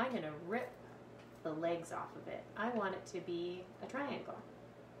A. I'm going to rip the legs off of it. I want it to be a triangle.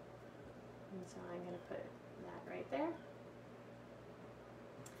 And so I'm going to put that right there.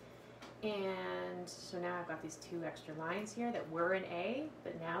 And so now I've got these two extra lines here that were an A,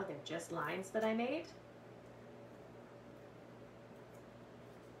 but now they're just lines that I made.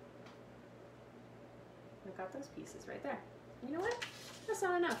 I've got those pieces right there. You know what? That's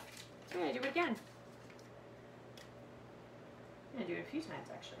not enough. I'm going to do it again. I'm going to do it a few times,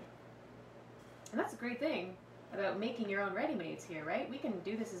 actually. And that's a great thing about making your own ready-mades here, right? We can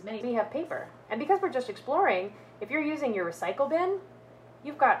do this as many. We have paper. And because we're just exploring, if you're using your recycle bin,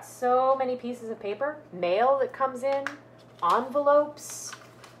 you've got so many pieces of paper, mail that comes in, envelopes,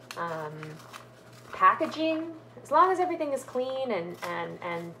 packaging. As long as everything is clean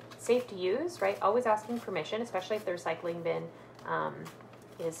and safe to use, right? Always asking permission, especially if the recycling bin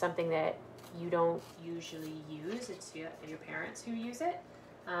is something that you don't usually use. It's your parents who use it.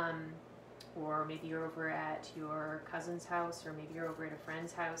 Or maybe you're over at your cousin's house, or maybe you're over at a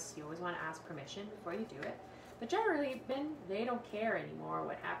friend's house. You always want to ask permission before you do it. But generally, they don't care anymore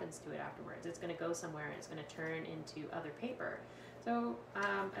what happens to it afterwards. It's going to go somewhere and it's going to turn into other paper. So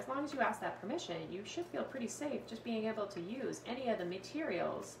as long as you ask that permission, you should feel pretty safe just being able to use any of the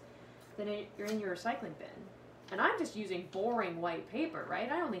materials that are in your recycling bin. And I'm just using boring white paper, right?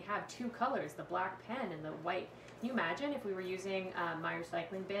 I only have two colors, the black pen and the white. Can you imagine if we were using my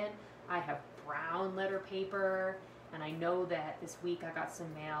recycling bin? I have brown letter paper, and I know that this week I got some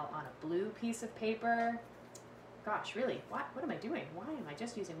mail on a blue piece of paper. Gosh, really, what am I doing? Why am I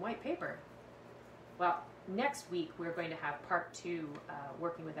just using white paper? Well, next week we're going to have part 2,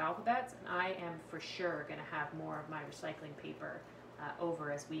 working with alphabets, and I am for sure going to have more of my recycling paper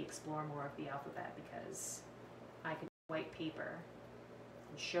over as we explore more of the alphabet, because I can use white paper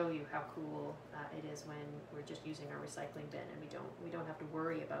and show you how cool it is when we're just using our recycling bin and we don't have to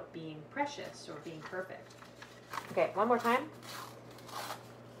worry about being precious or being perfect. Okay, one more time.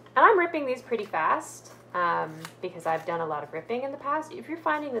 And I'm ripping these pretty fast because I've done a lot of ripping in the past. If you're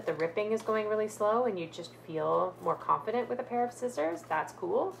finding that the ripping is going really slow and you just feel more confident with a pair of scissors, that's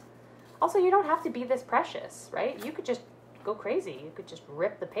cool. Also, you don't have to be this precious, right? You could just go crazy. You could just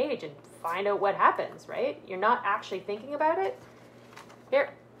rip the page and find out what happens, right? You're not actually thinking about it.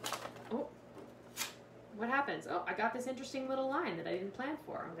 Here. Oh, what happens? Oh, I got this interesting little line that I didn't plan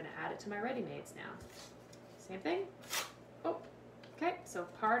for. I'm going to add it to my ready-mades now. Same thing. Oh, okay. So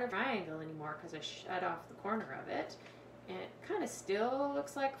part of triangle anymore because I shut off the corner of it. And it kind of still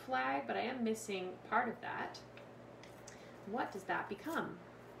looks like a flag, but I am missing part of that. What does that become?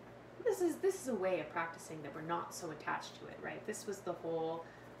 This is a way of practicing that we're not so attached to it, right? This was the whole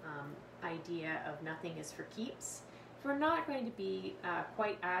idea of nothing is for keeps. If we're not going to be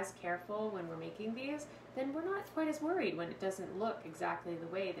quite as careful when we're making these, then we're not quite as worried when it doesn't look exactly the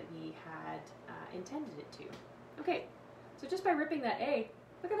way that we had intended it to. Okay, so just by ripping that A,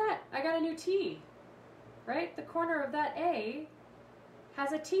 look at that, I got a new T, right? The corner of that A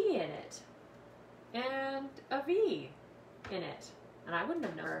has a T in it and a V in it. And I wouldn't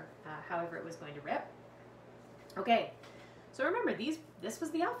have known however it was going to rip. Okay, so remember, this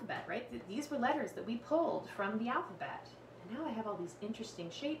was the alphabet, right? These were letters that we pulled from the alphabet. And now I have all these interesting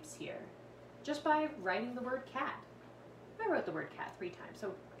shapes here, just by writing the word cat. I wrote the word cat 3 times,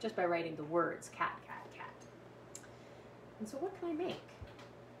 so just by writing the words cat, cat, cat. And so what can I make?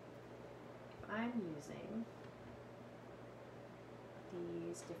 If I'm using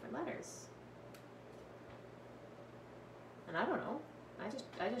these different letters. And I don't know.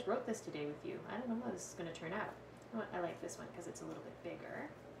 I just wrote this today with you. I don't know how this is going to turn out. You know what? I like this one because it's a little bit bigger.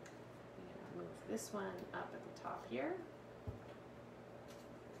 I'm going to move this one up at the top here.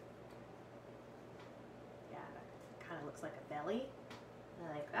 Yeah, that kind of looks like a belly.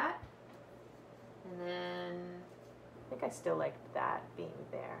 I like that. And then I think I still like that being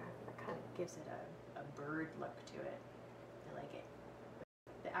there. That kind of gives it a bird look to it. I like it.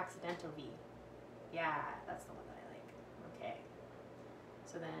 The accidental V. Yeah, that's the one that I like. Okay.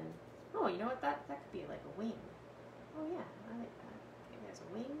 So then, oh, you know what? That could be like a wing. Oh yeah, I like that. Okay, there's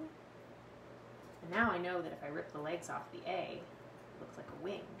a wing. And now I know that if I rip the legs off the A, it looks like a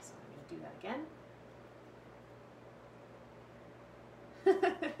wing. So I'm going to do that again.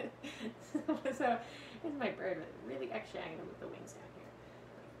 So here's my bird with really, actually I'm going to move the wings down here.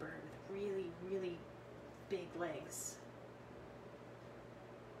 My bird with really, really big legs.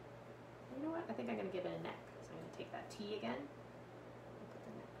 You know what? I think I'm going to give it a neck. So I'm going to take that T again. I'll put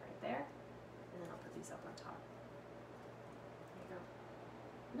the neck right there. And then I'll put these up on top. There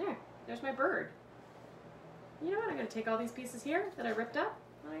you go. And there's my bird. You know what? I'm going to take all these pieces here that I ripped up,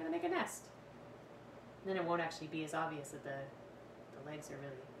 and I'm going to make a nest. And then it won't actually be as obvious that the legs are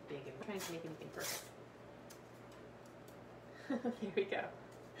really big. I'm trying to make anything perfect. There we go.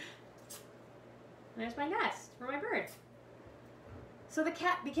 And there's my nest for my bird. So the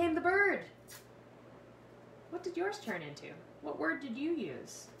cat became the bird. What did yours turn into? What word did you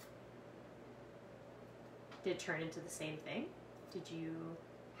use? Did it turn into the same thing? Did you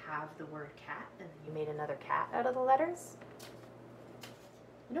have the word cat and then you made another cat out of the letters?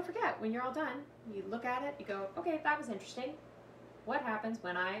 And don't forget, when you're all done, you look at it, you go, okay, that was interesting. What happens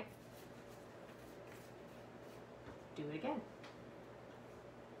when I do it again?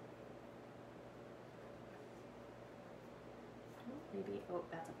 Maybe, oh,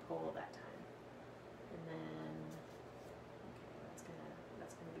 that's a pole that time. And then, okay,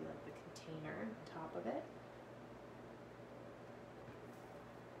 that's gonna be like the container on top of it.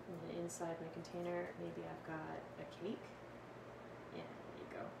 And then inside my container, maybe I've got a cake. Yeah, there you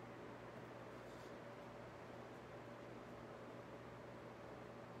go.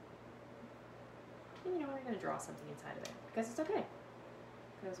 And you know what, I'm gonna draw something inside of it, because it's okay.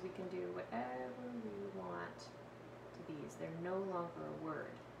 Because we can do whatever we want to these. They're no longer a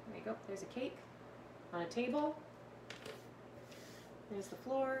word. There you go. There's a cake on a table. There's the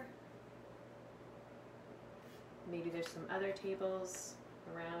floor. Maybe there's some other tables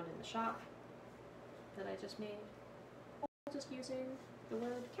around in the shop that I just made. Or just using the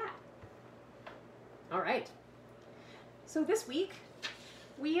word cat. All right. So this week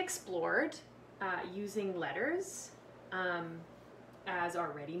we explored using letters as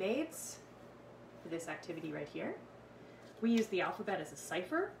our ready-mades for this activity right here. We used the alphabet as a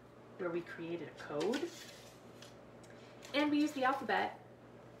cipher, where we created a code. And we used the alphabet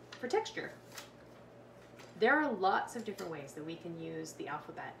for texture. There are lots of different ways that we can use the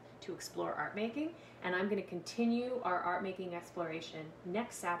alphabet to explore art making, and I'm going to continue our art making exploration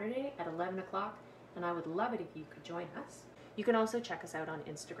next Saturday at 11 o'clock, and I would love it if you could join us. You can also check us out on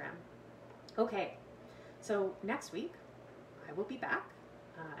Instagram. Okay, so next week I will be back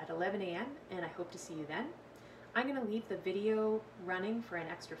at 11 a.m. and I hope to see you then. I'm going to leave the video running for an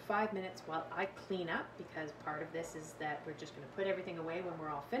extra 5 minutes while I clean up, because part of this is that we're just going to put everything away when we're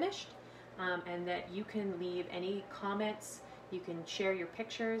all finished, and that you can leave any comments, you can share your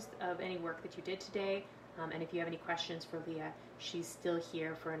pictures of any work that you did today, and if you have any questions for Leah, she's still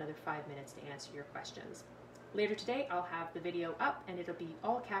here for another 5 minutes to answer your questions. Later today I'll have the video up and it'll be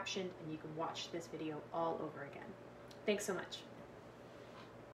all captioned and you can watch this video all over again. Thanks so much.